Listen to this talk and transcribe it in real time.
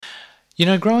You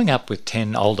know, growing up with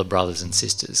 10 older brothers and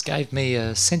sisters gave me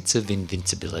a sense of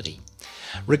invincibility.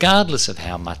 Regardless of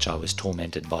how much I was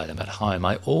tormented by them at home,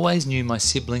 I always knew my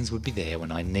siblings would be there when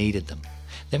I needed them.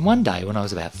 Then one day, when I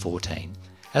was about 14,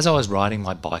 as I was riding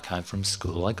my bike home from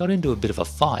school, I got into a bit of a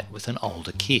fight with an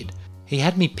older kid. He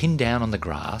had me pinned down on the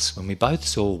grass when we both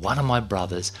saw one of my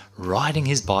brothers riding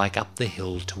his bike up the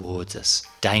hill towards us.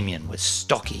 Damien was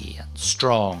stocky and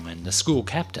strong and the school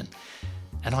captain,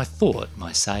 and I thought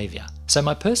my saviour. So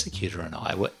my persecutor and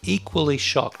I were equally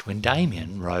shocked when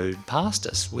Damien rode past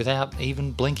us without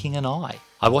even blinking an eye.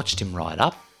 I watched him ride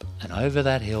up and over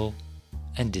that hill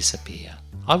and disappear.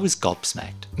 I was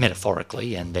gobsmacked,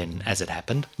 metaphorically, and then, as it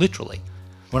happened, literally.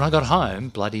 When I got home,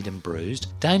 bloodied and bruised,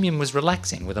 Damien was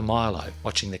relaxing with a Milo,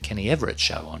 watching the Kenny Everett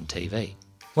show on TV.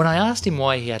 When I asked him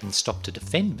why he hadn't stopped to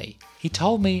defend me, he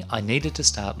told me I needed to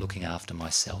start looking after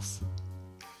myself.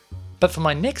 But for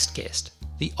my next guest,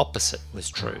 the opposite was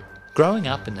true. Growing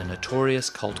up in the notorious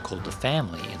cult called The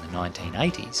Family in the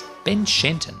 1980s, Ben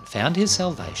Shenton found his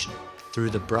salvation through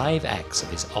the brave acts of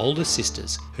his older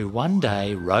sisters who one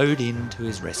day rode in to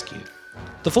his rescue.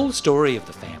 The full story of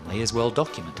The Family is well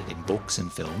documented in books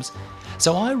and films,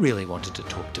 so I really wanted to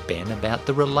talk to Ben about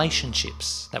the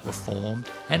relationships that were formed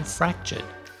and fractured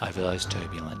over those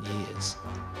turbulent years.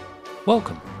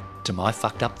 Welcome to My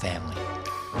Fucked Up Family.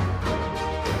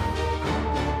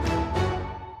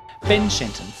 Ben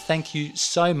Shenton, thank you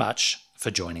so much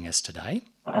for joining us today.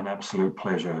 An absolute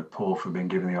pleasure, Paul, for being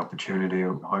given the opportunity.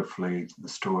 Hopefully the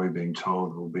story being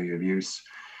told will be of use.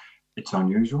 It's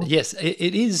unusual. Yes,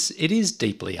 it is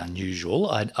deeply unusual,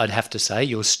 I'd have to say,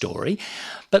 your story.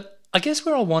 But I guess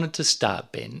where I wanted to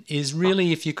start, Ben, is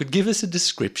really if you could give us a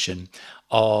description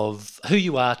of who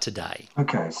you are today.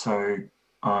 Okay, so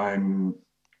I'm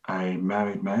a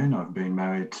married man. I've been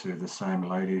married to the same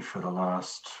lady for the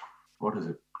last,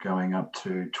 going up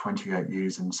to 28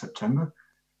 years in September.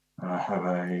 I have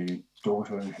a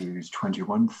daughter who's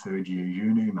 21, third year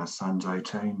uni. My son's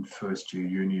 18, first year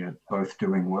uni, both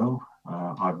doing well.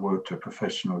 I've worked a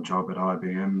professional job at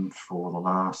IBM for the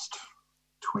last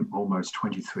almost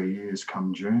 23 years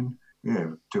come June. Yeah,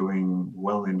 doing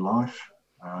well in life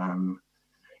and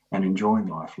enjoying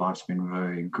life. Life's been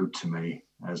very good to me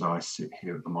as I sit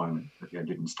here at the moment. But yeah, I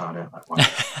didn't start out that way.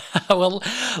 Well,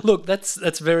 look,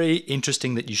 that's very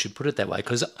interesting that you should put it that way,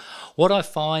 because what I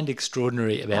find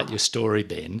extraordinary about your story,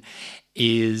 Ben,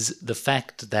 is the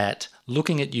fact that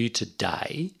looking at you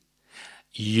today,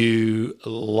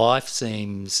 life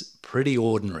seems pretty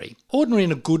ordinary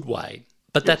in a good way.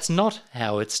 But that's not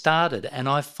how it started. And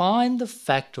I find the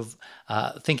fact of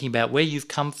thinking about where you've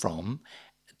come from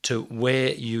to where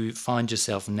you find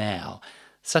yourself now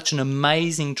such an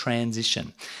amazing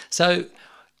transition. So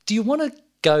do you want to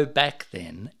go back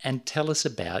then and tell us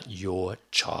about your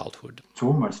childhood? It's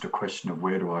almost a question of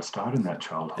where do I start in that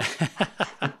childhood.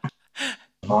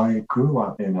 I grew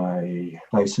up in a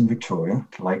place in Victoria,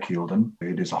 Lake Eildon.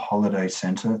 It is a holiday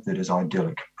centre that is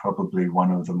idyllic, probably one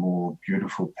of the more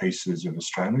beautiful pieces of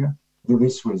Australia.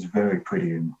 This was very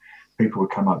pretty and people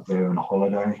would come up there on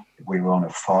holiday. We were on a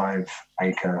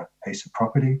 5-acre piece of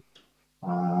property,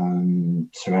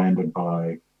 surrounded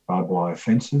by barbed wire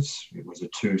fences. It was a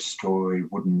 2-storey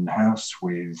wooden house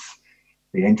with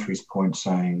the entries point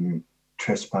saying,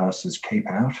 "Trespassers, keep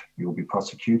out, you'll be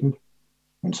prosecuted."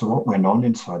 And so what went on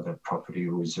inside that property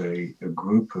was a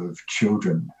group of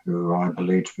children who I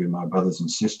believe to be my brothers and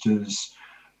sisters.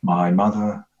 My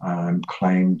mother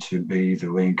claimed to be the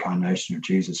reincarnation of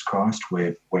Jesus Christ.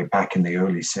 We're back in the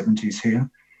early 70s here.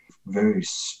 Very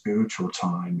spiritual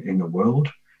time in the world.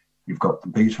 You've got the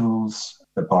Beatles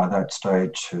that by that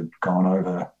stage had gone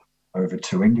over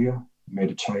to India,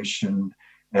 meditation,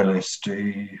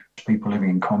 LSD, people living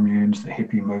in communes, the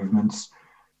hippie movements.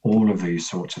 All of these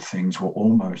sorts of things were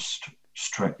almost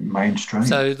mainstream.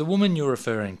 So the woman you're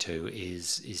referring to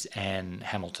is Anne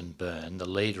Hamilton Byrne, the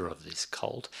leader of this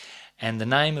cult, and the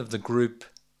name of the group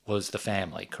was The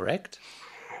Family, correct?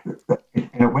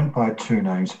 It went by 2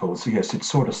 names, Paul. So yes, it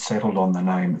sort of settled on the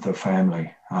name The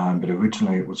Family, but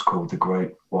originally it was called the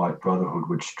Great White Brotherhood,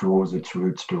 which draws its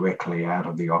roots directly out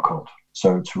of the occult.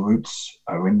 So its roots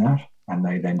are in that, and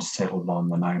they then settled on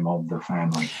the name of The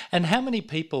Family. And how many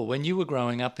people, when you were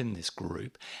growing up in this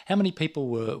group, how many people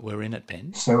were in it,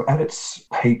 Ben? So at its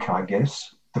peak, I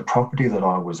guess, the property that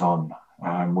I was on,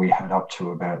 we had up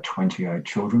to about 28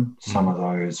 children. Some of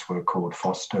those were called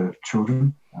foster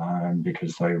children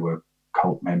because they were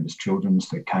cult members' children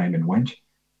that came and went,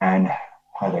 and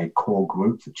had a core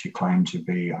group that she claimed to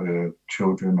be her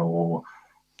children or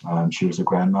she was a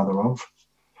grandmother of.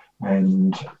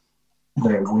 And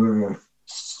there were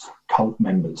cult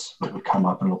members that would come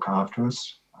up and look after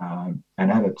us. And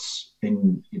at its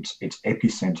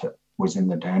epicenter was in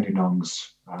the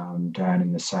Dandenongs, down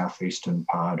in the southeastern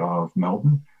part of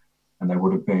Melbourne, and there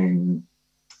would have been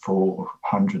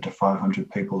 400 to 500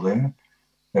 people there.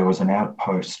 There was an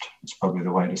outpost, it's probably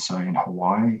the way to say, in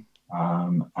Hawaii,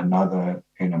 another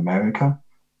in America,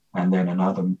 and then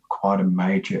another quite a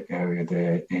major area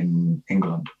there in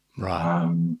England,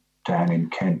 Right. down in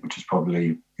Kent, which is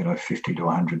probably 50 to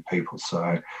 100 people.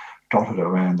 So dotted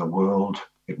around the world.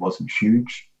 It wasn't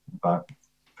huge, but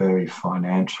very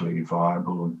financially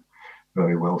viable and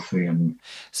very wealthy. And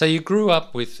So you grew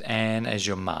up with Anne as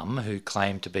your mum, who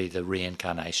claimed to be the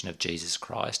reincarnation of Jesus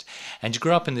Christ, and you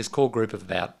grew up in this core group of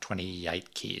about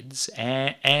 28 kids.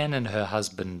 Anne and her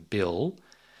husband Bill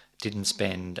didn't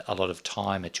spend a lot of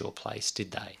time at your place,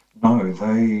 did they? no,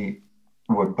 they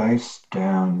were based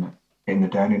down in the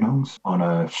Dandenongs on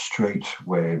a street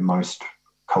where most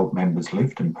cult members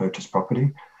lived and purchased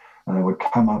property. And they would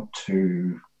come up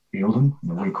to Eildon,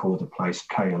 and we call the place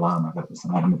Kayalama. That was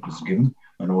the name that was given.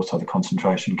 And also the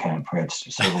concentration camp. We had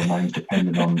several names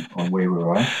depending on where we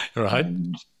were at. Right.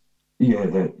 And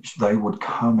yeah, they would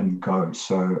come and go.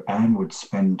 So Anne would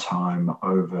spend time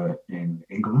over in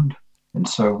England. And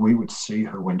so we would see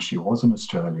her when she was in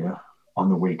Australia on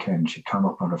the weekend. She'd come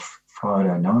up on a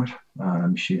Friday night.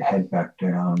 She'd head back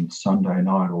down Sunday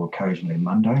night or occasionally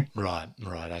Monday. Right,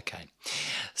 okay.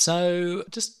 So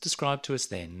just describe to us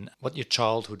then what your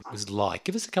childhood was like.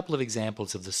 Give us a couple of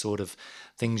examples of the sort of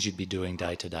things you'd be doing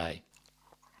day to day.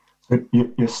 So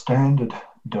your standard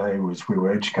day was we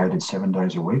were educated 7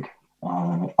 days a week.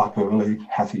 Up early,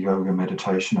 hatha yoga,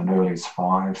 meditation, and early as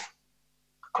 5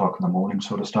 o'clock in the morning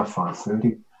sort of stuff,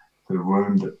 5:30. The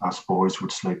room that us boys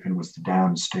would sleep in was the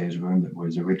downstairs room that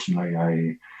was originally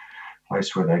a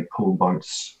place where they pull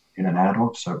boats in and out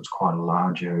of. So it was quite a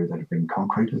large area that had been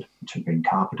concreted, which had been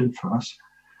carpeted for us.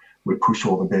 We'd push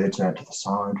all the beds out to the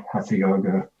side. Hatha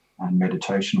yoga and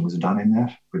meditation was done in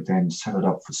that. We'd then set it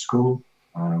up for school,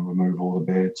 remove all the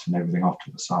beds and everything off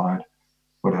to the side.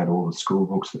 We'd had all the school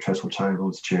books, the trestle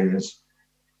tables, chairs,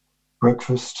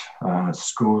 breakfast,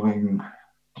 schooling,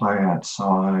 play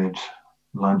outside,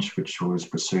 lunch, which was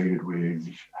preceded with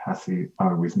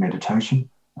with meditation,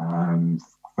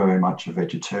 very much a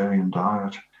vegetarian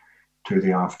diet. To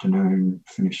the afternoon,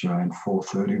 finish around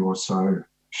 4:30 or so.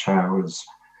 Showers,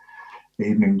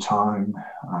 evening time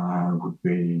would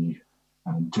be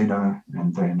dinner,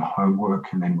 and then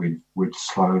homework, and then we'd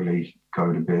slowly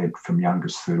go to bed from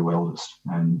youngest through to eldest,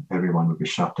 and everyone would be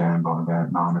shut down by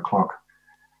about 9 o'clock.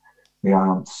 The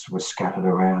aunts were scattered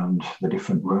around the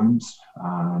different rooms.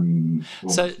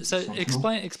 So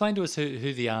explain to us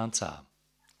who the aunts are.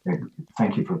 Yeah,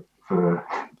 thank you for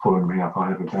pulling me up. I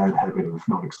have a bad habit of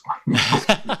not explaining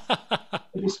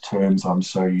just terms I'm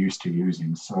so used to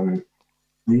using. So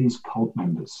these cult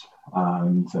members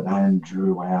that Anne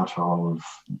drew out of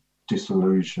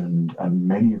disillusioned, and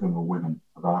many of them were women,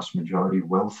 the vast majority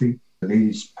wealthy.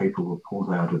 These people were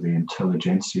pulled out of the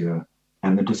intelligentsia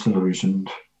and the disillusioned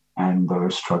and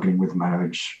those struggling with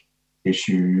marriage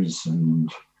issues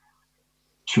and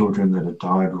children that had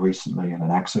died recently in an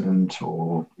accident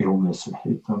or illness that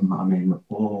hit them. I mean,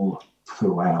 all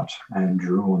throughout, and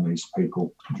drew on these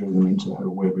people, drew them into her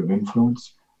web of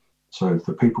influence. So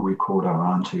the people we called our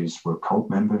aunties were cult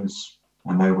members,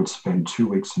 and they would spend 2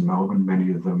 weeks in Melbourne,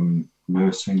 many of them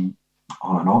nursing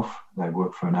on and off. They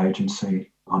worked for an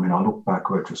agency. I mean, I look back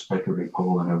retrospectively,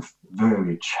 Paul, and a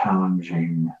very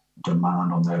challenging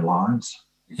demand on their lives.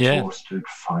 Exhausted,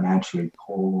 financially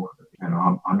poor.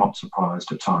 I'm not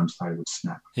surprised at times they would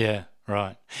snap. Yeah,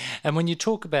 right. And when you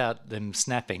talk about them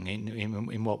snapping,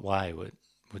 in what way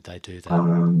would they do that?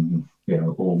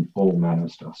 All manner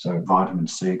of stuff. So vitamin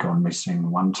C gone missing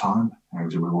one time,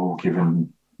 as we were all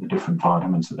given the different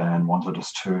vitamins that Anne wanted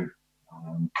us to.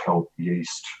 Kelp,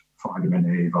 yeast, vitamin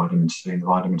E, vitamin C. And the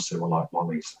vitamin C were like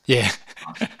lollies. Yeah.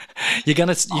 You're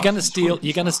gonna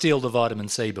steal the vitamin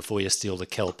C before you steal the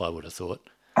kelp, I would have thought.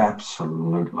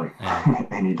 Absolutely. Yeah.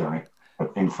 Any day.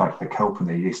 But in fact, the kelp and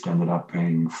the yeast ended up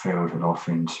being ferreted off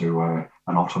into an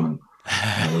ottoman.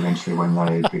 Eventually, when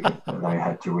they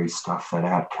had to restuff that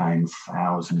out, came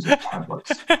thousands of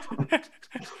tablets.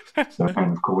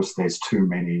 And of course, there's too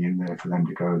many in there for them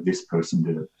to go, this person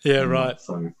did it. Yeah, right.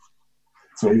 So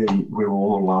yeah, we were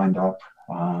all lined up,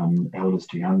 eldest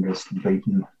to youngest,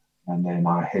 beaten, and then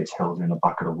our heads held in a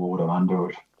bucket of water under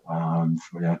it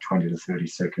for about 20 to 30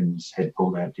 seconds. Head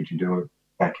pulled out, did you do it?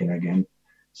 Back in again.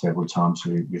 Several times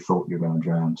we thought you were going to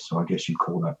drown. So I guess you'd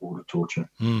call that water torture.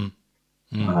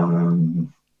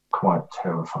 Quite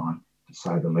terrifying, to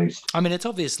say the least. I mean, it's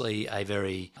obviously a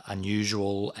very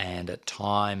unusual and at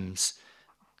times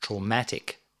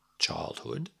traumatic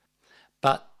childhood,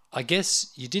 but I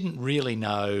guess you didn't really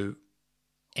know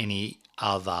any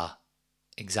other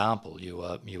example. You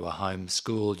were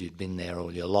homeschooled, you'd been there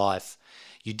all your life.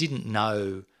 You didn't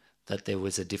know that there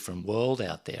was a different world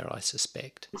out there, I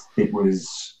suspect. It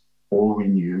was all we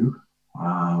knew,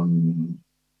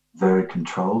 very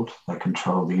controlled. They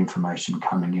controlled the information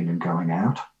coming in and going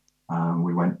out.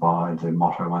 We went by the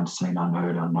motto, unseen,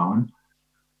 unheard, unknown.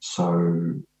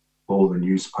 So all the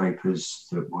newspapers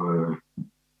that were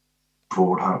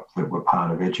brought up that were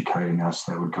part of educating us,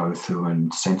 they would go through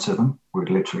and censor them. We'd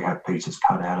literally have pieces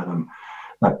cut out of them.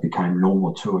 That became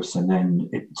normal to us, and then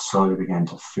it slowly began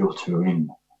to filter in.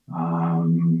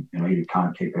 You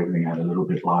can't keep everything out. A little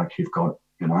bit like you've got,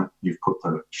 you've put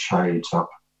the shades up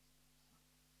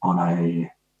on a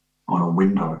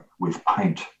window with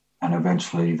paint, and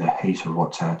eventually the heat of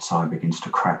what's outside begins to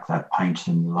crack that paint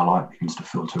and the light begins to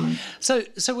filter in.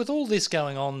 So with all this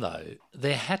going on, though,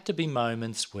 there had to be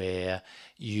moments where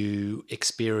you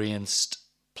experienced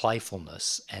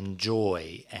playfulness and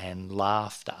joy and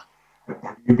laughter.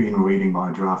 Have you been reading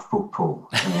my draft book, Paul?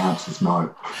 And the answer's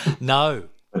no. No.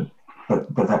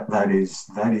 But that is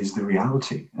the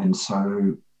reality. And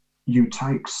so you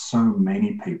take so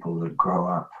many people that grow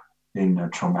up in a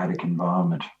traumatic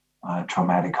environment, a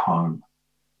traumatic home,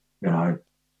 it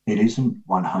isn't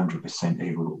 100%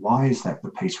 evil. Why is that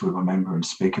the piece we remember and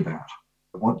speak about?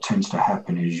 What tends to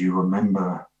happen is you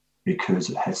remember because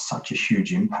it has such a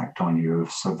huge impact on you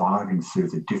of surviving through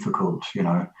the difficult,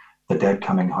 the dad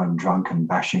coming home drunk and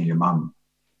bashing your mum,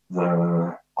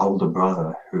 the older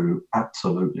brother who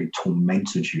absolutely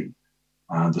tormented you,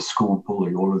 the school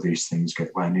bully, all of these things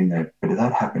get wound in there. But did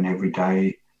that happen every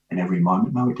day and every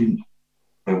moment? No, it didn't.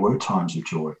 There were times of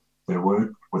joy. There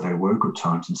were good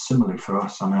times. And similarly for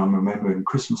us, I'm remembering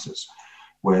Christmases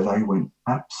where they went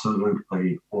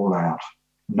absolutely all out,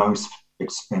 no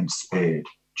expense spared,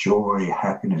 joy,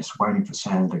 happiness, waiting for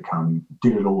Santa to come,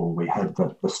 did it all. We had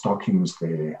the stockings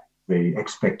there, the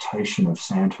expectation of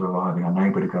Santa arriving,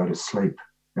 unable to go to sleep,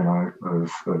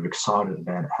 of excited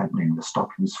about it happening, the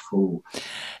stockings full.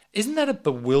 Isn't that a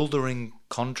bewildering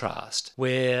contrast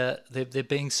where they're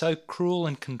being so cruel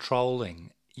and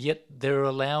controlling, yet they're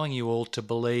allowing you all to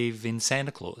believe in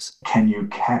Santa Claus? Can you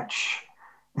catch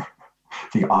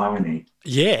the irony?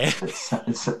 Yeah. It's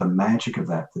the magic of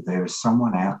that there is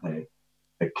someone out there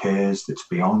that cares, that's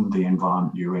beyond the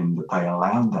environment you're in, that they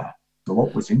allowed that. But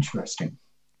what was interesting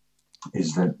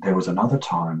is that there was another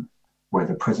time where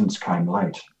the presents came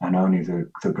late and only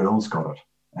the girls got it,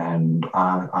 and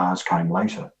ours came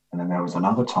later. And then there was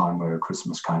another time where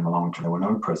Christmas came along and there were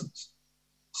no presents.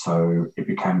 So it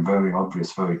became very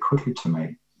obvious very quickly to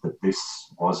me that this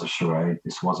was a charade,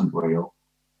 this wasn't real.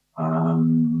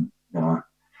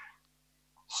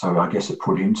 So I guess it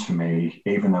put into me,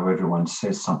 even though everyone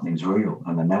says something's real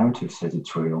and the narrative says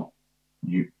it's real,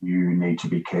 you need to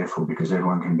be careful because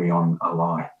everyone can be on a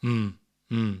lie.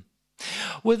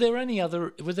 Were there any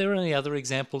other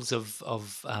examples of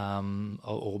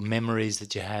or memories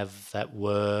that you have that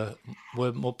were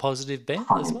more positive, Ben,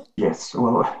 as well? Yes.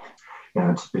 Well,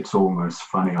 it's almost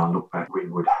funny. I look back, we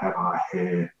would have our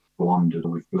hair blonded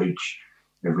with bleach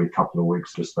every couple of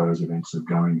weeks, just those events of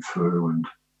going through and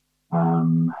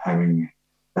having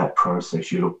that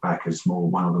process. You look back as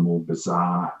one of the more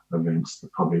bizarre events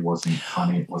that probably wasn't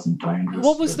funny, it wasn't dangerous.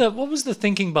 What was the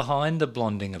thinking behind the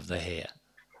blonding of the hair?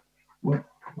 Well,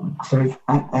 so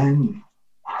Anne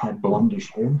had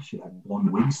blondish hair. She had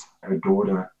blonde wigs. Her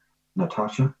daughter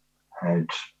Natasha had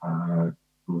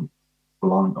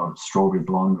strawberry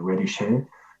blonde, reddish hair.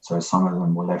 So some of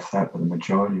them were left that, but the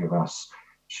majority of us,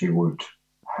 she would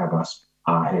have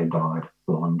our hair dyed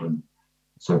blonde and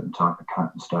certain type of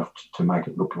cut and stuff to make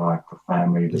it look like the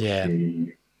family that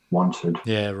she wanted.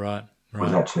 Yeah, right.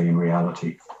 Was actually in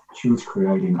reality. She was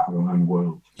creating her own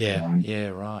world. Yeah,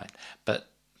 right. But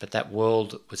that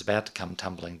world was about to come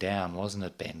tumbling down, wasn't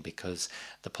it, Ben? Because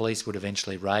the police would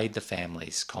eventually raid the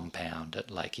family's compound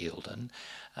at Lake Eildon.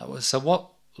 So what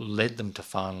led them to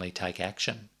finally take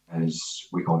action? As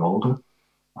we got older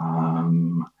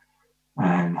and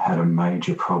had a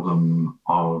major problem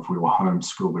of we were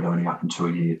homeschooled but only up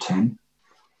until year 10.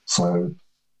 So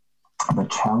the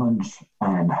challenge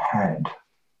Anne had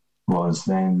was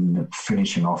then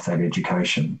finishing off that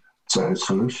education. So the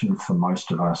solution for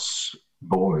most of us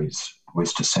boys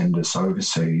was to send us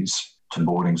overseas to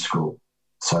boarding school.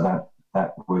 So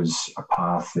that was a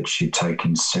path that she'd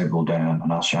taken several down,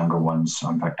 and us younger ones,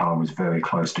 in fact, I was very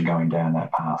close to going down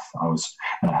that path. And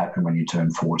it happened when you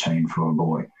turn 14 for a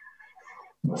boy.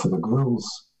 But for the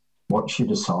girls, what she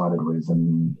decided with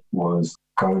was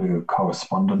go to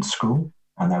correspondence school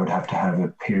and they would have to have a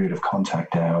period of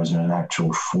contact hours in an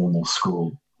actual formal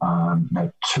school.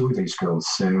 Now, two of these girls,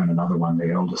 Sarah and another one,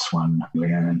 the eldest one,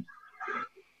 Leanne,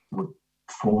 would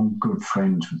form good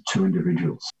friends with two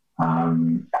individuals,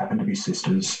 happened to be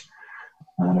sisters,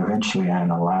 and then eventually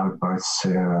Anne allowed both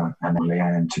Sarah and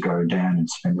Leanne to go down and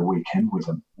spend the weekend with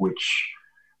them, which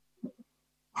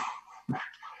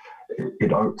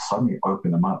it suddenly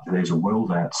opened them up. There's a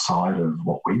world outside of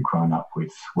what we'd grown up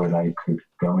with where they could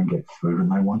go and get food when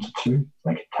they wanted to.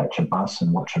 They could catch a bus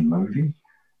and watch a movie.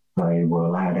 They were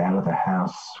allowed out of the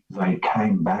house. They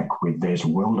came back with, there's a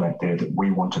world out there that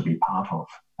we want to be part of.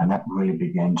 And that really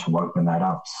began to open that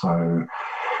up. So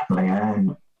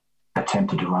Leanne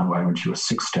attempted to run away when she was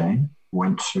 16,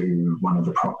 went to one of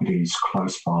the properties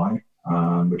close by,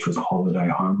 which was a holiday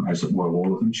home, as it were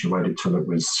all of them. She waited till it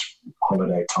was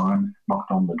holiday time,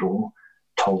 knocked on the door,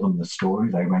 told them the story.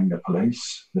 They rang the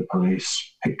police. The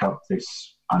police picked up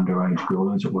this underage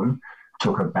girl, as it were,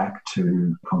 took her back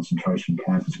to concentration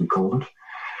camp, as we called it.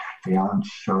 The aunt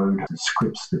showed the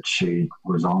scripts that she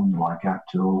was on, like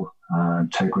Actil,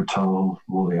 Tegretol,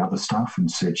 all the other stuff, and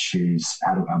said she's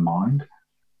out of her mind.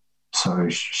 So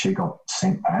she got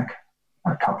sent back.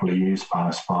 A couple of years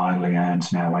passed by.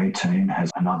 Leanne's now 18,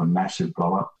 has another massive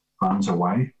blow-up, runs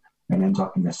away, and ends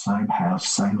up in the same house,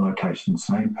 same location,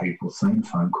 same people, same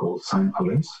phone calls, same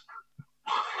police,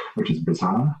 which is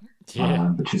bizarre.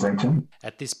 Yeah. But she's 18.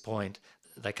 At this point,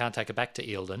 they can't take her back to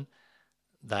Eildon.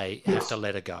 They have to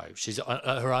let her go. She's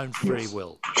her own free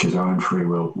will. She's her own free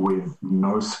will with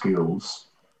no skills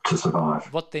to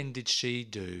survive. What then did she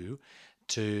do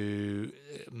to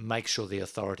make sure the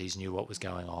authorities knew what was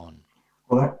going on?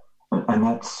 Well,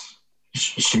 that's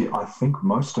she. I think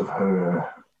most of her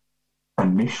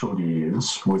initial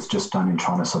years was just done in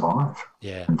trying to survive,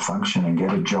 and function and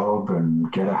get a job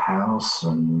and get a house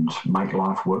and make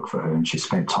life work for her. And she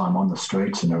spent time on the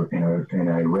streets in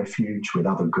a refuge with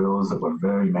other girls that were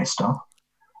very messed up,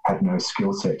 had no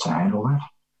skill set to handle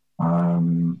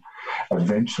that.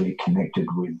 Eventually connected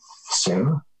with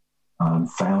Sarah,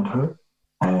 found her,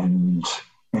 and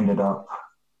ended up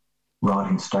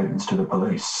writing statements to the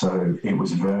police. So it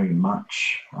was very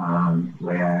much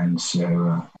Leanne,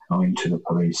 Sarah going to the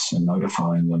police and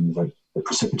notifying them that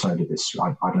precipitated this.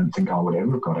 I don't think I would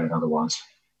ever have got out otherwise.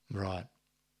 Right.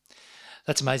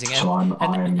 That's amazing. So I'm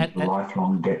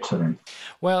lifelong debt to them.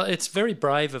 Well, it's very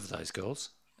brave of those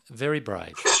girls. Very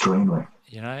brave. Extremely.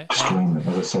 You know? Extremely.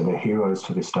 As I said, they're heroes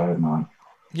to this day of mine.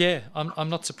 Yeah, I'm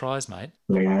not surprised, mate.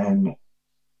 Leanne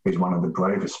is one of the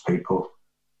bravest people.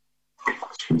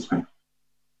 Excuse me.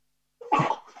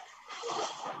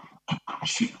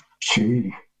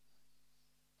 She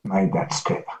made that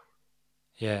step.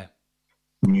 Yeah.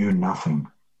 Knew nothing.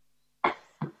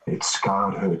 It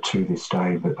scarred her to this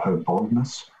day, but her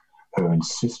boldness, her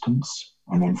insistence,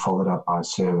 and then followed up by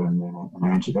Sarah and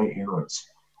Angie, they're heroes.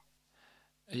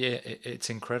 Yeah,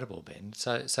 it's incredible, Ben.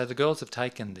 So the girls have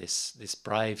taken this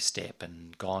brave step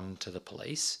and gone to the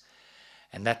police,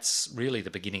 and that's really the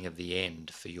beginning of the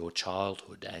end for your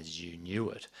childhood as you knew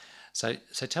it. So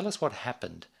tell us what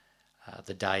happened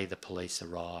the day the police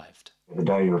arrived. The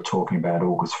day you were talking about,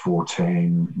 August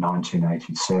 14,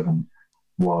 1987,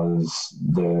 was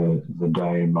the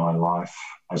day my life,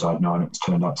 as I'd known it, was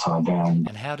turned upside down.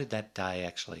 And how did that day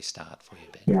actually start for you,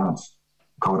 Ben? Yeah,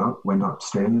 got up, went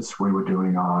upstairs. We were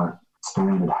doing our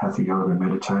standard Hatha yoga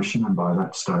meditation, and by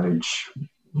that stage,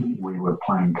 we were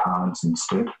playing cards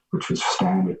instead, which was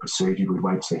standard procedure. We'd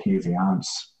wait to hear the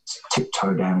aunts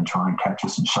tiptoe down and try and catch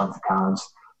us and shove the cards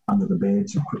under the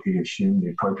beds and quickly assume the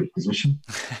appropriate position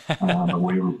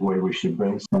where we should be.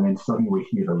 And then suddenly we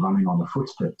hear the running on the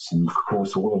footsteps, and of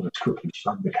course all of us quickly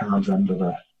shove the cards under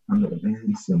the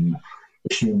beds and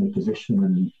assume the position,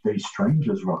 and these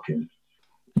strangers rock in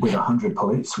with 100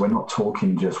 police. We're not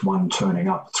talking just one turning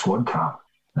up squad car.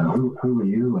 Who are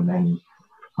you? And then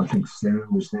I think Sarah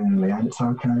was there, and Leanne, it's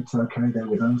okay, they're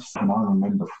with us. And I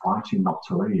remember fighting not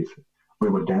to leave. We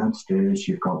were downstairs.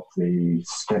 You've got the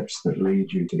steps that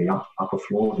lead you to the upper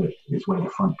floor. That is where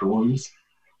the front door is.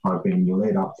 I've been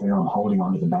led up there. I'm holding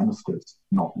onto the banisters,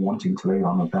 not wanting to leave.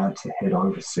 I'm about to head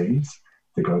overseas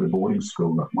to go to boarding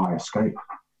school at my escape.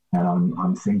 And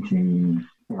I'm thinking,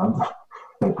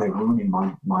 that they're ruining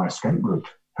my escape route.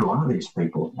 Who are these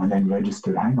people? And then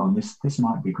registered, hang on, this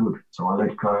might be good. So I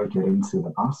let go, get into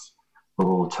the bus. We're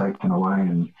all taken away,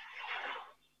 and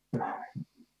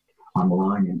I'm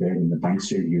lying in bed in the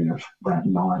Banksia unit that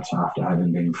night after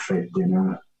having been fed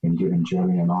dinner, been given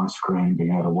jelly and ice cream,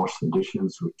 being able to wash the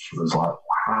dishes, which was like,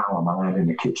 wow, I'm allowed in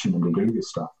the kitchen and to do this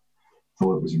stuff.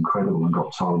 thought it was incredible and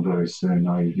got told very soon,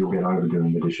 no, you'll get over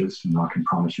doing the dishes, and I can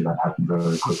promise you that happened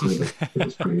very quickly, but it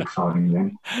was pretty exciting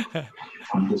then.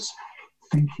 I'm just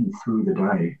thinking through the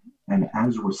day, and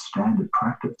as was standard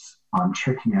practice, I'm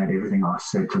checking out everything I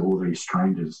said to all these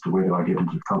strangers to whether I get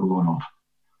into trouble or not,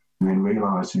 and then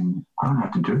realising I don't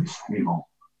have to do this anymore.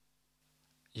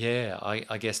 Yeah,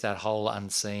 I guess that whole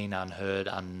unseen, unheard,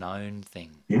 unknown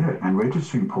thing. Yeah, and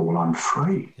registering, Paul, I'm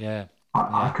free. Yeah,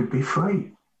 I could be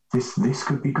free. This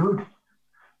could be good.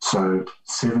 So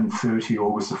 7:30,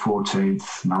 August the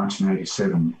 14th,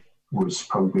 1987 was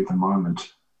probably the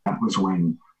moment. That was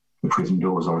when the prison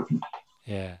doors opened.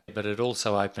 yeah. But it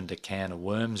also opened a can of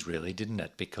worms, really, didn't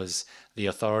it? Because the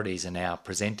authorities are now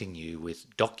presenting you with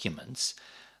documents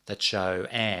that show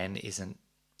Anne isn't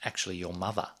actually your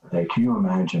mother. Can you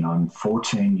imagine? I'm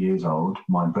 14 years old.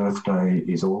 My birthday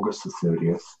is August the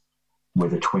 30th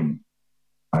with a twin.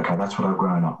 Okay, that's what I've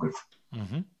grown up with.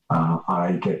 Mm-hmm.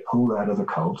 I get pulled out of the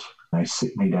cult. They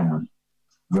sit me down.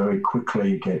 Very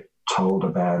quickly get told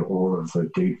about all of the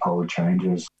deed poll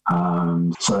changes.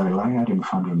 So they lay out in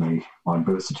front of me my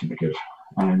birth certificate,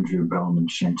 Andrew Bellman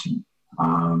Shenton,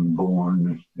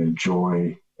 born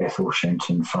Joy Ethel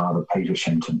Shenton, father Peter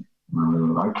Shenton.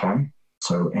 Okay,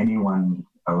 so anyone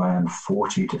around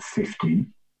 40 to 50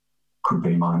 could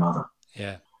be my mother.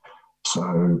 Yeah.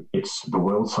 So it's the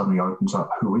world suddenly opens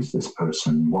up. Who is this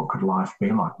person? What could life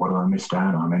be like? What have I missed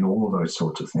out on? And all of those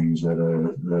sorts of things that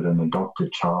an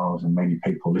adopted child, and many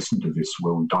people listen to this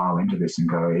will dial into this and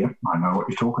go, "Yep, I know what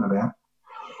you're talking about."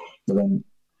 But then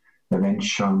they then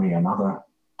show me another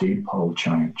deed poll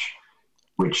change,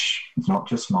 which is not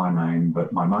just my name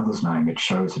but my mother's name. It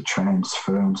shows a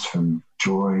transference from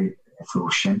Joy Ethel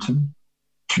Shenton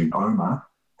to Oma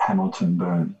Hamilton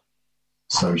Byrne.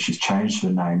 So she's changed the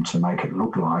name to make it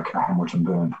look like a Hamilton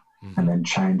Byrne, and then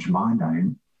changed my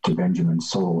name to Benjamin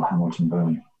Saul Hamilton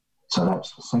Byrne. So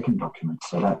that's the second document.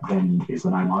 So that then is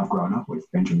the name I've grown up with,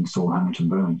 Benjamin Saul Hamilton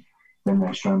Byrne. Then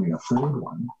they show me a third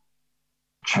one,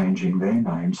 changing their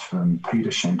names from Peter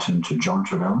Shenton to John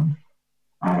Trevelyan,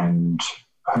 and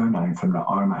her name from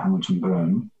Naoma Hamilton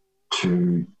Byrne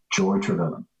to Joy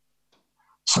Trevelyan.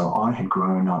 So I had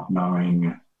grown up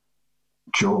knowing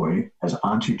Joy as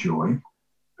Auntie Joy,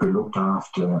 who looked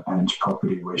after Anne's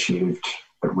property where she lived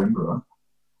at Wimborough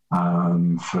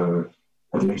for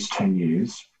at least 10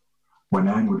 years. When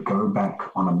Anne would go back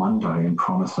on a Monday and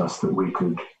promise us that we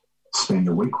could spend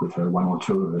a week with her, one or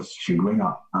two of us, she'd ring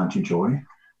up Auntie Joy,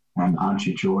 and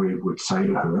Auntie Joy would say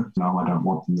to her, "No, I don't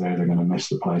want them there. They're going to mess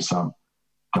the place up.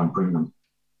 Don't bring them."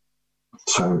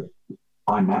 So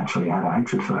I naturally had a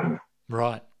hatred for her.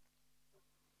 Right.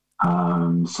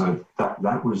 So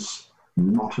that was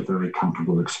not a very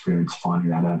comfortable experience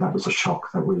finding that out. That was a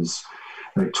shock.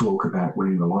 They talk about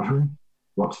winning the lottery.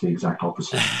 What's the exact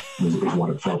opposite is what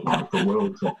it felt like. The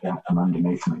world dropped out from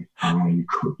underneath me.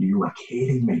 You are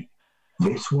kidding me.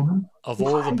 This woman? Of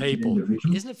all the people.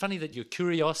 Isn't it funny that your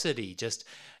curiosity just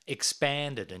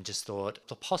expanded and just thought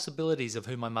the possibilities of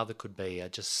who my mother could be are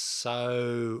just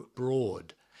so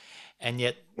broad, and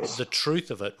yet the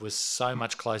truth of it was so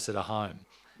much closer to home.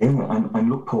 Yeah, and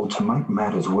look, Paul, to make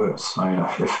matters worse,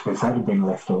 if that had been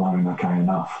left alone, okay,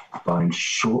 enough. But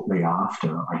shortly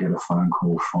after, I get a phone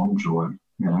call from Joy.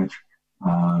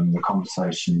 The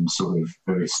conversation sort of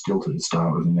very stilted to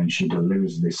start with, and then she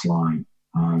delivers this line: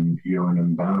 "You're an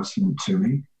embarrassment to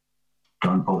me.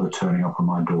 Don't bother turning up on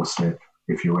my doorstep.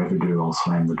 If you ever do, I'll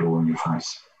slam the door in your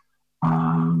face."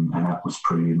 And that was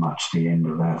pretty much the end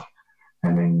of that.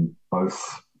 And then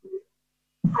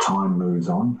time moves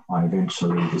on. I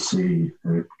eventually,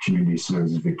 the Community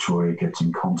Services Victoria gets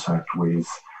in contact with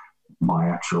my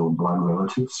actual blood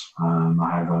relatives.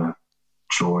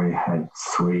 Joy had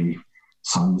 3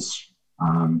 sons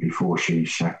before she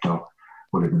shacked up,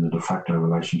 would have been a de facto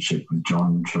relationship with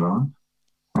John Trevelyan.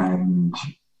 And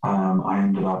I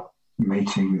ended up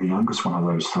meeting the youngest one of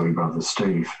those 3 brothers,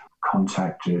 Steve.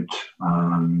 Contacted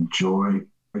Joy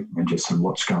and just said,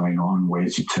 "What's going on?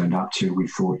 Where's he turned up to? We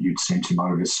thought you'd sent him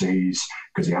overseas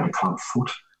because he had a club foot."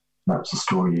 That was the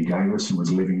story he gave us, and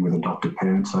was living with adopted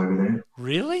parents over there.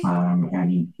 Really? And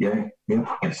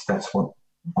that's what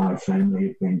my family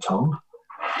had been told,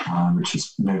 which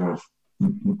is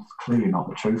clearly not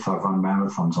the truth. I've run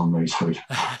marathons on these feet.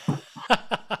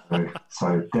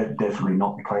 so definitely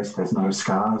not the case. There's no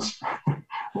scars.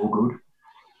 All good.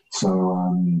 So,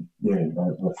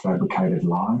 a fabricated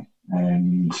lie.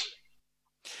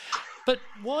 But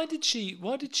why did she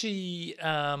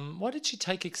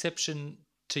take exception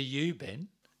to you, Ben?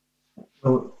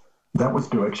 Well, that was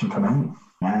direction from Anne.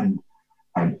 Anne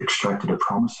had extracted a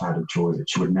promise out of Joy that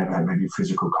she would never have any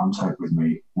physical contact with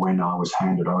me when I was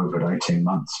handed over at 18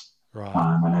 months. Right.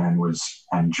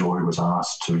 And Joy was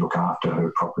asked to look after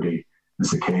her property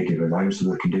as the caregiver. Those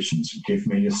are the conditions. Give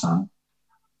me your son.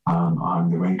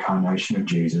 I'm the reincarnation of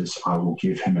Jesus. I will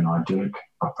give him an idyllic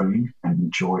upbringing,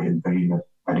 and Joy had been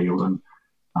at Eildon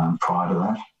prior to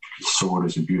that. She saw it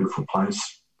as a beautiful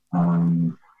place.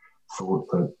 Thought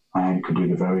that Anne could do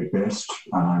the very best.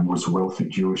 Was a wealthy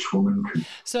Jewish woman.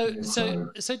 So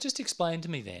just explain to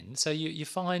me then. So you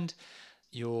find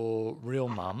your real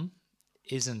mum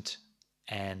isn't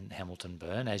Anne Hamilton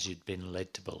Byrne, as you'd been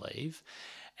led to believe,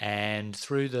 and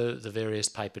through the various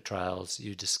paper trails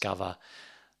you discover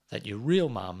that your real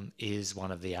mum is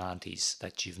one of the aunties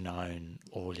that you've known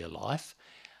all your life.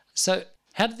 So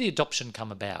how did the adoption come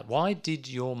about? Why did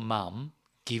your mum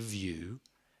give you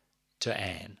to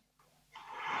Anne?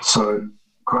 So,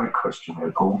 great question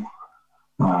there, Paul.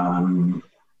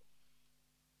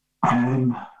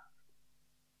 Anne's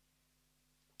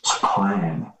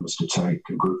plan was to take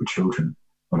a group of children,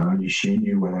 but only she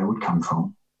knew where they would come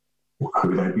from,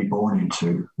 who they'd be born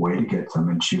into, where to get them,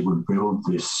 and she would build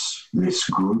this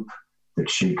group that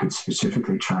she could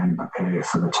specifically train and prepare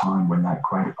for the time when that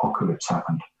great apocalypse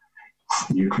happened.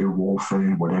 Nuclear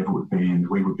warfare, whatever it would be, and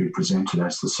we would be presented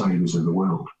as the saviours of the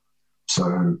world.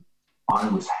 So I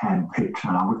was handpicked,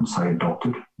 and I wouldn't say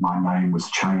adopted. My name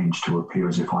was changed to appear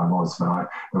as if I was, but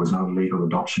there was no legal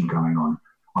adoption going on.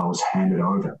 I was handed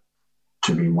over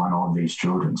to be one of these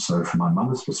children. So from my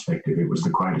mother's perspective, it was the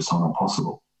greatest honour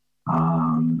possible.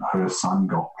 Her son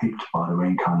got picked by the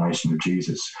reincarnation of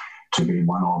Jesus to be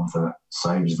one of the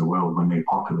saviours of the world when the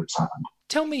apocalypse happened.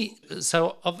 Tell me,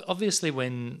 so obviously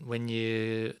when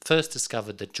you first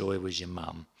discovered that Joy was your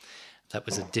mum, that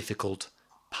was a difficult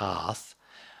path,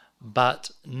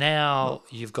 but now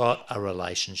you've got a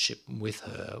relationship with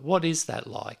her. What is that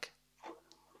like?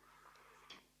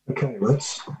 Okay,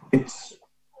 it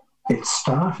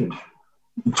started,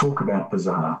 talk about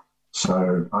bizarre.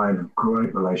 So I have a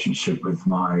great relationship with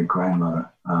my grandmother,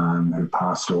 who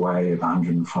passed away at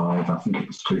 105, I think it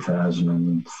was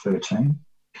 2013,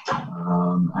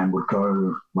 and would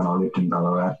go, when I lived in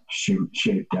Ballarat, she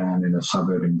lived down in a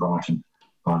suburb in Brighton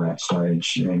by that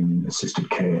stage in assisted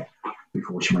care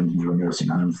before she went into a nursing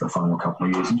home for the final couple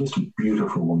of years, and just a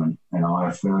beautiful woman. And I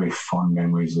have very fond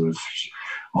memories of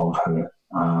her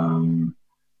and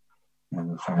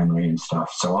the family and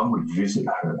stuff. So I would visit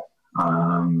her,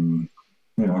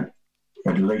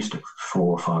 at least 4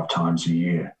 or 5 times a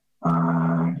year.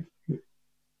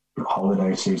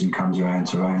 Holiday season comes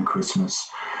around Christmas,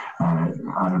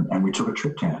 and we took a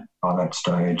trip down. By that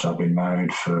stage, I've been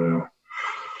married for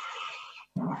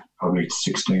probably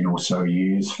 16 or so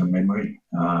years from memory.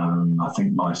 I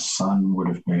think my son would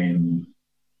have been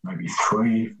maybe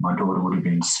 3, my daughter would have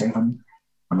been 7,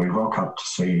 and we rock up to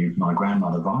see my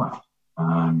grandmother Vi.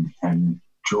 And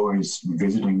Joy's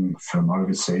visiting from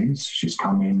overseas. She's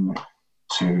come in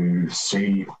to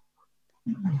stay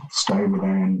with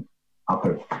Anne up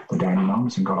at the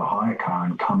Dandenongs and got a hire car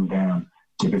and come down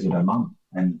to visit her mum.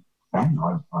 And bang,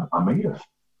 I meet her.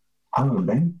 Hello,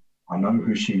 Ben. I know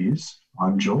who she is.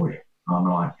 I'm Joy. I'm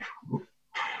like,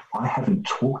 I haven't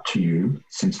talked to you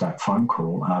since that phone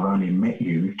call, and I've only met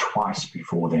you twice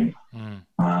before then.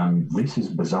 This is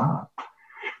bizarre.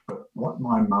 But what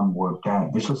my mum worked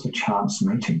out, this was a chance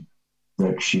meeting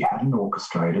that she hadn't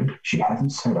orchestrated, she hadn't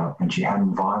set up, and she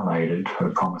hadn't violated her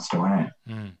promise to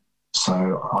Anne.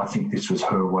 So I think this was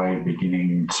her way of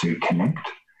beginning to connect.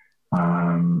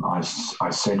 I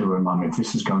said to her, Mum, if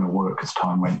this is going to work as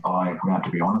time went by, we're going to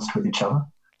be honest with each other,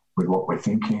 with what we're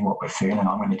thinking, what we're feeling.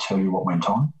 I'm going to tell you what went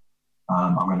on.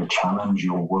 I'm going to challenge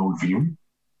your worldview.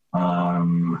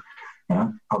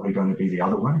 Probably going to be the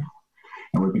other way.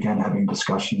 And we began having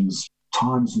discussions.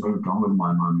 Times moved on with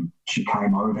my mum. She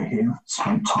came over here,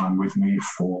 spent time with me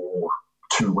for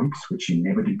 2 weeks, which she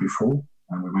never did before.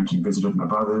 And we went and visited my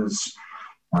brothers,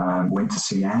 went to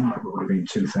see Anne, that would have been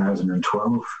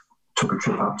 2012, took a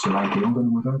trip up to Lake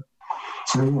Eildon with her.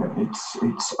 So yeah,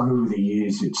 it's over the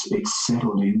years, it's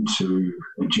settled into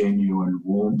a genuine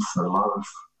warmth, a love,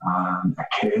 a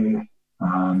care,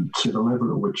 to the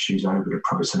level at which she's able to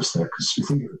process that. Because you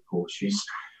think of it, Paul, she's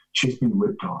been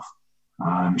ripped off.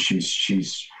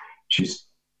 She's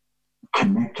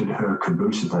connected her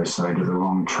caboose, as they say, to the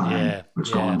wrong train. It's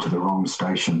gone to the wrong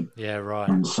station. Yeah, right.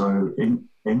 And so in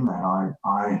that,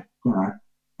 I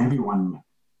everyone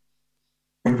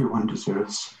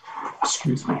deserves.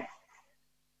 Excuse me.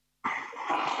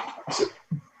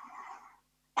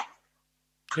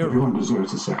 Everyone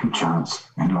deserves a second chance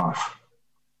in life.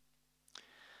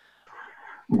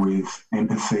 with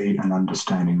empathy and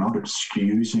understanding, not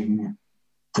excusing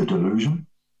the delusion,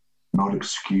 not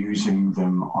excusing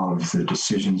them of the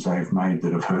decisions they've made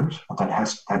that have hurt.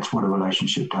 That's what a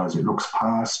relationship does. It looks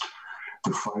past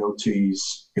the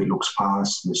frailties, it looks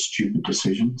past the stupid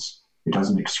decisions. It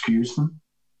doesn't excuse them,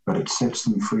 but it sets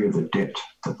them free of the debt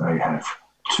that they have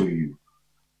to you.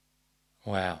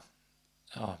 Wow.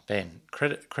 Oh, Ben,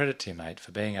 credit to you, mate,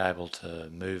 for being able to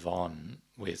move on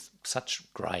with such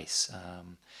grace.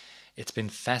 It's been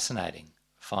fascinating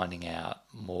finding out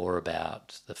more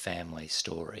about the family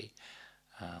story.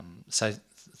 So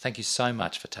thank you so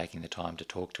much for taking the time to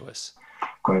talk to us.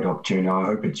 Great opportunity. I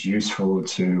hope it's useful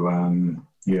to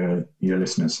your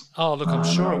listeners. Oh, look, I'm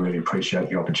sure. I really appreciate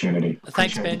the opportunity.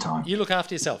 Thanks, appreciate Ben. your time. You look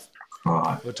after yourself. All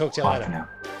right. We'll talk to you Bye later. for now.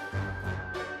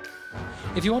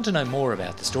 If you want to know more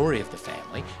about the story of the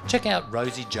family, check out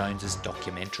Rosie Jones's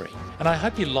documentary. And I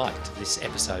hope you liked this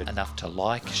episode enough to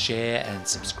like, share and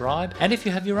subscribe. And if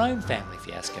you have your own family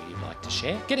fiasco you'd like to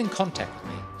share, get in contact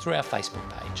with me through our Facebook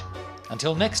page.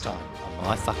 Until next time on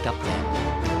My Fucked Up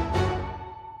Family.